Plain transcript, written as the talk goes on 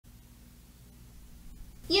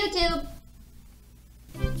YouTube.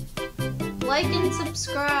 Like and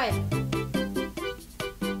subscribe.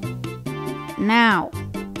 Now.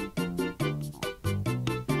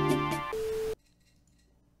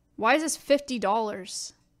 Why is this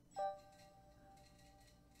 $50?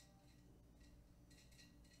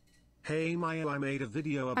 Hey Maya, I made a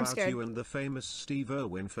video about you and the famous Steve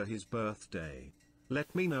Irwin for his birthday.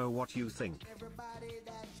 Let me know what you think.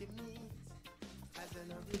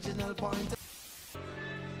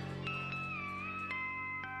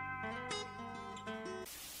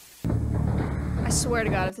 I swear to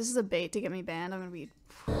God, if this is a bait to get me banned, I'm gonna be...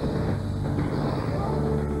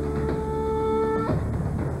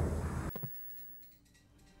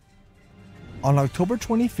 On October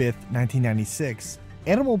 25th, 1996,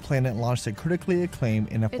 Animal Planet launched a critically acclaimed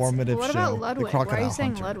and informative show, The Crocodile Why are you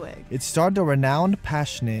saying Hunter. Ludwig? It starred the renowned,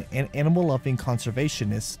 passionate, and animal-loving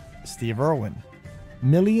conservationist Steve Irwin.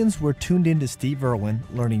 Millions were tuned into Steve Irwin,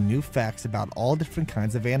 learning new facts about all different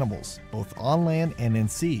kinds of animals, both on land and in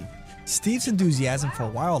sea. Steve's enthusiasm for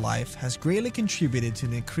wildlife has greatly contributed to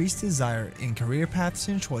an increased desire in career paths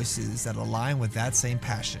and choices that align with that same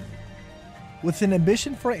passion. With an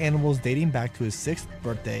ambition for animals dating back to his 6th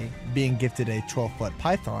birthday, being gifted a 12-foot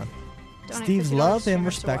python, Steve's love and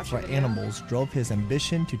respect for animals drove his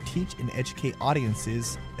ambition to teach and educate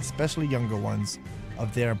audiences, especially younger ones,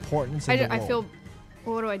 of their importance in the world. I feel...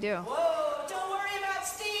 Well, what do I do? Whoa! Don't worry about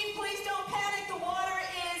Steve. Please don't panic. The water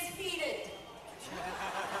is heated.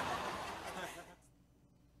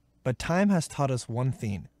 But time has taught us one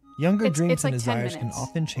thing. Younger dreams and desires can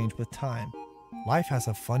often change with time. Life has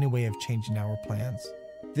a funny way of changing our plans.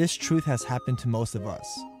 This truth has happened to most of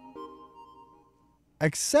us.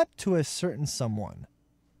 Except to a certain someone.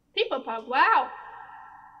 People pug, wow.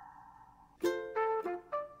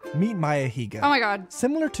 Meet Maya Higa. Oh my God.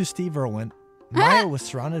 Similar to Steve Irwin, Maya was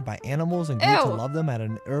surrounded by animals and grew to love them at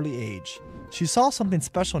an early age. She saw something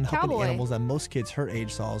special in helping animals that most kids her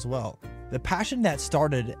age saw as well. The passion that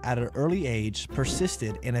started at an early age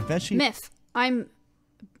persisted and eventually... Myth.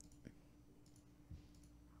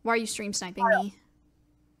 Why are you stream sniping me?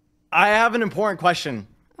 I have an important question.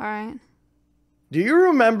 All right. Do you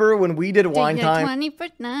remember when we did wine time?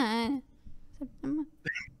 21st night.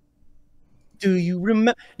 Do you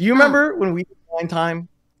remember when we did wine time?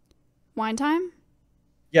 Wine time?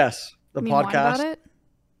 Yes, the you podcast. Wine about it?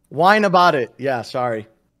 Wine about it. Yeah, sorry.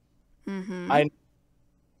 Mm-hmm.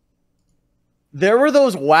 There were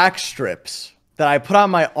those wax strips that I put on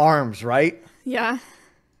my arms, right? Yeah.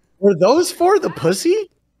 Were those for the pussy?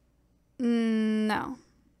 No.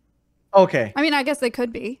 Okay. I mean, I guess they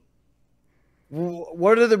could be.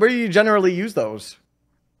 Where do you generally use those?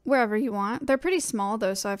 Wherever you want. They're pretty small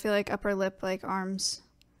though, so I feel like upper lip, like arms.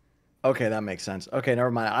 Okay, that makes sense. Okay,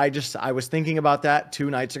 never mind. I was thinking about that 2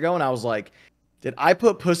 nights ago, and I was like, did I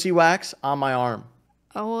put pussy wax on my arm?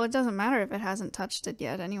 Oh, well, it doesn't matter if it hasn't touched it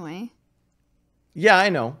yet anyway. Yeah, I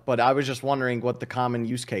know, but I was just wondering what the common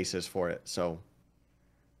use case is for it, so...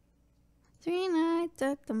 3 nights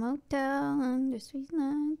at the motel under sweet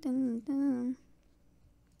night.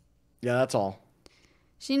 Yeah, that's all.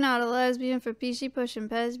 She not a lesbian for P, she pushing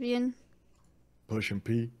lesbian. Pushing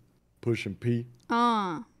P. Pushing P.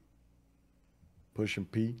 Pushing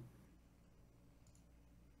P.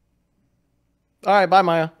 Alright, bye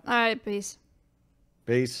Maya. Alright, peace.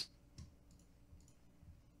 Peace.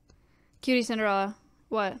 Cutie Cinderella.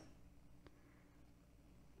 What?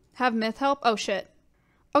 Have myth help? Oh shit.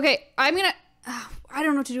 Okay, I'm gonna... I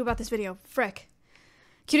don't know what to do about this video. Frick.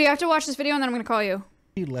 Cutie, I have to watch this video and then I'm gonna call you.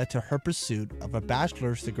 It led to her pursuit of a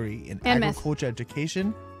bachelor's degree in agriculture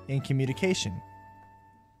education and communication.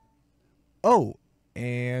 Oh,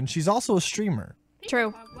 and she's also a streamer.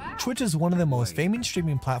 True. Twitch is one of the most famous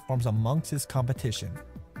streaming platforms amongst its competition.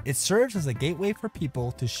 It serves as a gateway for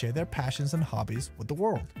people to share their passions and hobbies with the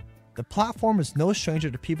world. The platform is no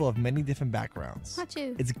stranger to people of many different backgrounds.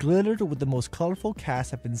 It's glittered with the most colorful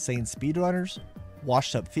cast of insane speedrunners,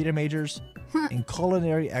 washed-up theater majors, and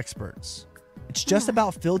culinary experts. It's just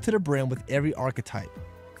about filled to the brim with every archetype.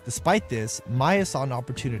 Despite this, Maya saw an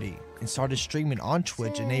opportunity and started streaming on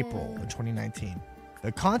Twitch in April of 2019.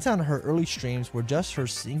 The content on her early streams were just her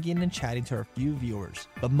singing and chatting to her few viewers,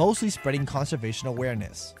 but mostly spreading conservation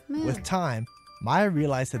awareness. With time, Maya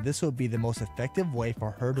realized that this would be the most effective way for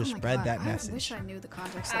her to spread that message. I wish I knew the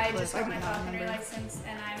context. I just got my falconry license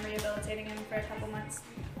and I'm rehabilitating him for a couple months.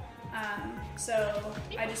 So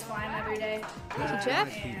I just fly him every day.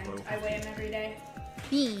 Jeff? And I weigh him every day.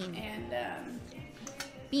 Bean. And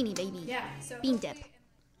Beanie baby. yeah, so Bean dip.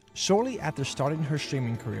 Shortly after starting her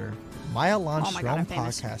streaming career, Maya launched her own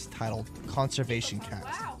podcast titled Conservation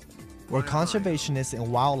Cast. where conservationists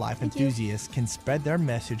and wildlife enthusiasts can spread their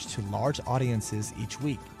message to large audiences each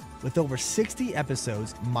week. With over 60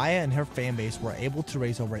 episodes, Maya and her fanbase were able to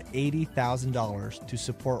raise over $80,000 to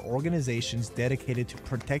support organizations dedicated to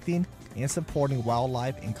protecting and supporting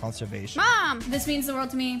wildlife and conservation. Mom! This means the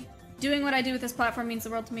world to me. Doing what I do with this platform means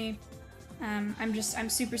the world to me. I'm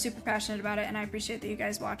super, super passionate about it, and I appreciate that you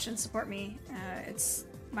guys watch and support me. It's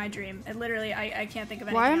my dream. It literally, I can't think of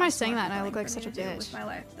anything. Why am I else saying more that and I look fulfilling like for such me a to do bitch? with my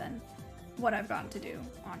life than what I've gotten to do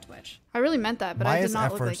on Twitch. I really meant that, but I did Maya's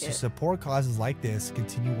not look like efforts to it. support causes like this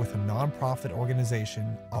continue with a non-profit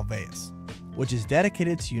organization, Alveus, which is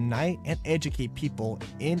dedicated to unite and educate people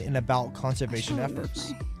in and about conservation I should remove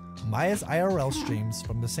efforts. my- Maya's IRL streams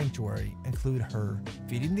from the sanctuary include her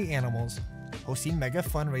feeding the animals, hosting mega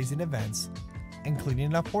fundraising events, and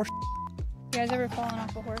cleaning up horse. You guys ever fallen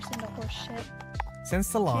off a horse into horse shit? Since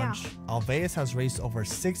the launch, Alveus has raised over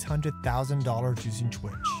 $600,000 using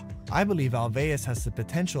Twitch. I believe Alveus has the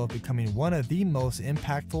potential of becoming one of the most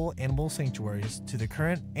impactful animal sanctuaries to the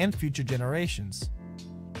current and future generations.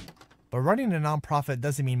 But running a nonprofit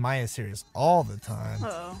doesn't mean Maya is serious all the time.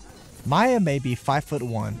 Uh-oh. Maya may be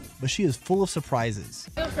 5'1", but she is full of surprises.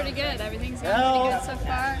 I feel pretty good. Everything's going pretty good so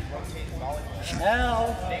far.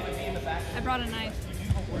 I brought a knife.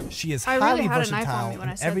 She is I really highly had a knife on versatile me when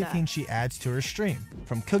I in said everything that. she adds to her stream,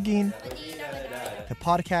 from cooking, to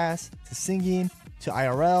podcasts, to singing, to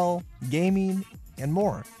IRL, gaming, and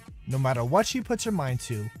more. No matter what she puts her mind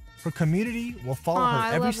to, her community will follow Aw, her I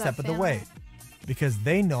every love that step of the family. way, because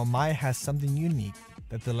they know Maya has something unique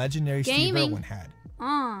that the legendary Steve Gaming. Irwin had: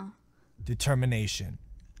 determination.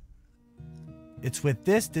 It's with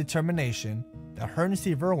this determination that her and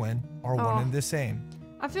Steve Irwin are one and the same.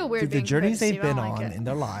 I feel weird Through the being compared journeys to they've Steve. I been don't like on it. in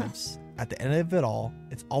their lives, at the end of it all,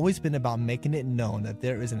 it's always been about making it known that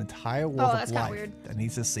there is an entire world that's of kinda life weird. that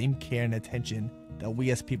needs the same care and attention that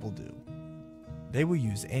we as people do. They will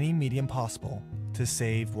use any medium possible to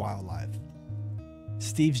save wildlife.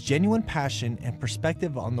 Steve's genuine passion and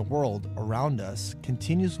perspective on the world around us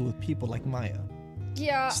continues with people like Maya.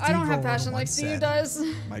 Yeah, I Steve don't have Irwin passion like once Steve said, does.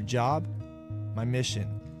 My job, my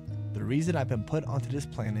mission, the reason I've been put onto this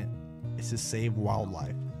planet is to save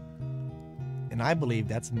wildlife. And I believe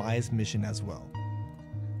that's Maya's mission as well.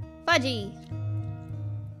 Fudgy.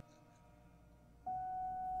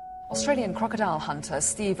 Australian crocodile hunter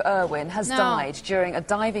Steve Irwin has No. died during a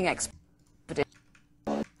diving expedition.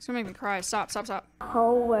 It's gonna make me cry. Stop, stop, stop.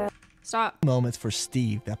 Oh, Stop. Moments for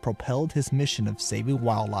Steve that propelled his mission of saving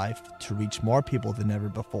wildlife to reach more people than ever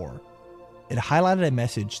before. It highlighted a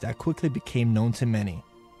message that quickly became known to many.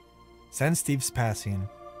 Since Steve's passing,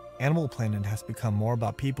 Animal Planet has become more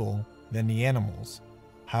about people than the animals.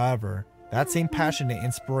 However, that same passion and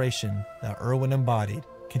inspiration that Irwin embodied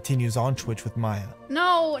continues on Twitch with Maya.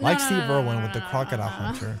 No, no, Like no, Steve no, no, Irwin no, with the no, no, crocodile no, no.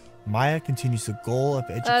 hunter, Maya continues the goal of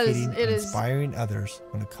educating it and is- inspiring others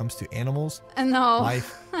when it comes to animals, No.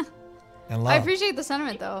 life, and I love. appreciate the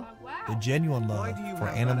sentiment though. The genuine Why love do you for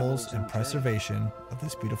have animals animals and in preservation of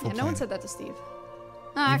this beautiful Yeah, no one planet. said that to Steve.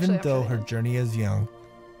 No, Even actually, though actually, her journey is young,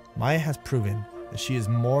 Maya has proven that she is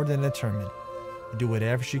more than determined to do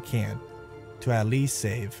whatever she can to at least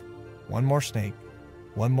save one more snake,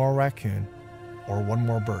 one more raccoon, or one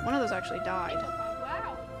more bird. one of those actually died.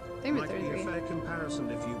 wow. I think we're Might be a 33. fair comparison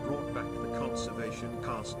if you brought back the conservation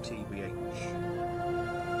cast TBH.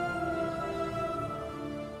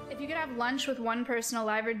 If you could have lunch with one person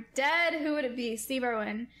alive or dead, who would it be? Steve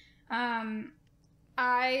Irwin.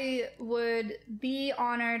 I would be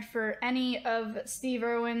honored for any of Steve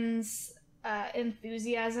Irwin's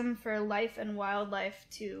enthusiasm for life and wildlife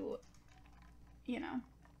to, you know,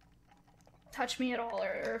 touch me at all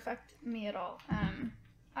or affect me at all.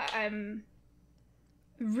 I'm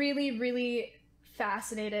really, really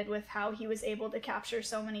fascinated with how he was able to capture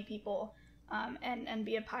so many people and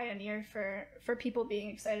be a pioneer for people being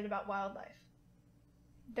excited about wildlife.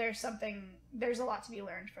 There's a lot to be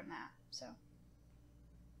learned from that. So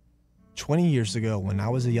 20 years ago, when I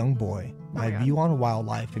was a young boy, my God. view on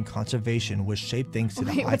wildlife and conservation was shaped thanks to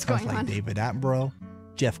the Wait, what's icons going like on? David Attenborough,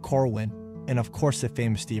 Jeff Corwin, and of course the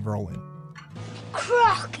famous Steve Irwin.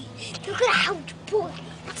 Crocky! Look at how boy!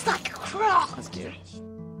 It's like a croc!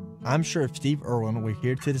 I'm sure if Steve Irwin were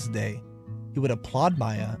here to this day, he would applaud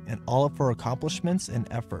Maya and all of her accomplishments and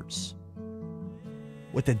efforts.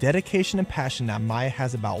 With the dedication and passion that Maya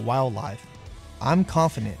has about wildlife, I'm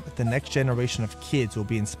confident that the next generation of kids will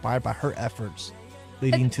be inspired by her efforts,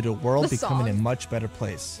 leading to the world The becoming a song. much better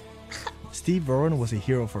place. Steve Irwin was a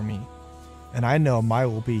hero for me, and I know Maya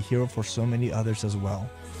will be a hero for so many others as well.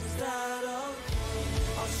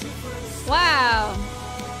 Wow.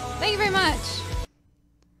 Thank you very much.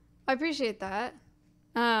 I appreciate that.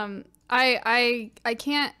 I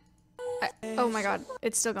can't. Oh my god,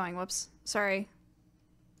 it's still going. Whoops. Sorry.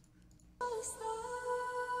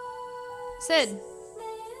 Sid.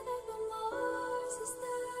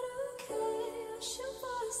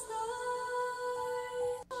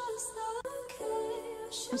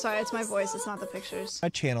 I'm sorry, it's my voice, it's not the pictures. My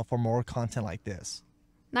channel for more content like this.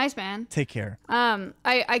 Nice, man. Take care.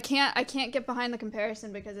 I can't get behind the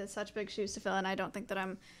comparison because it's such big shoes to fill, and I don't think that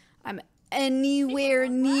I'm anywhere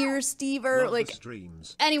near Steve or like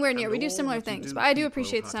anywhere near. We do similar things, but I do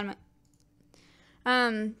appreciate the sentiment.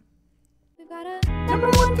 We've got a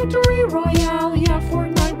 #1 victory royale. Yeah,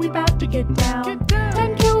 Fortnite, we about to get down.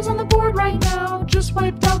 10 kills on the board right now. Just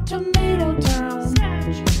wiped out Tomato Town.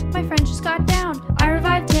 My friend just got down. I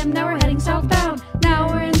revived him. Now we're heading southbound. Now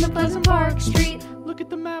we're in the Pleasant Park Street. Look at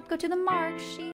the map. Go to the mark sheet.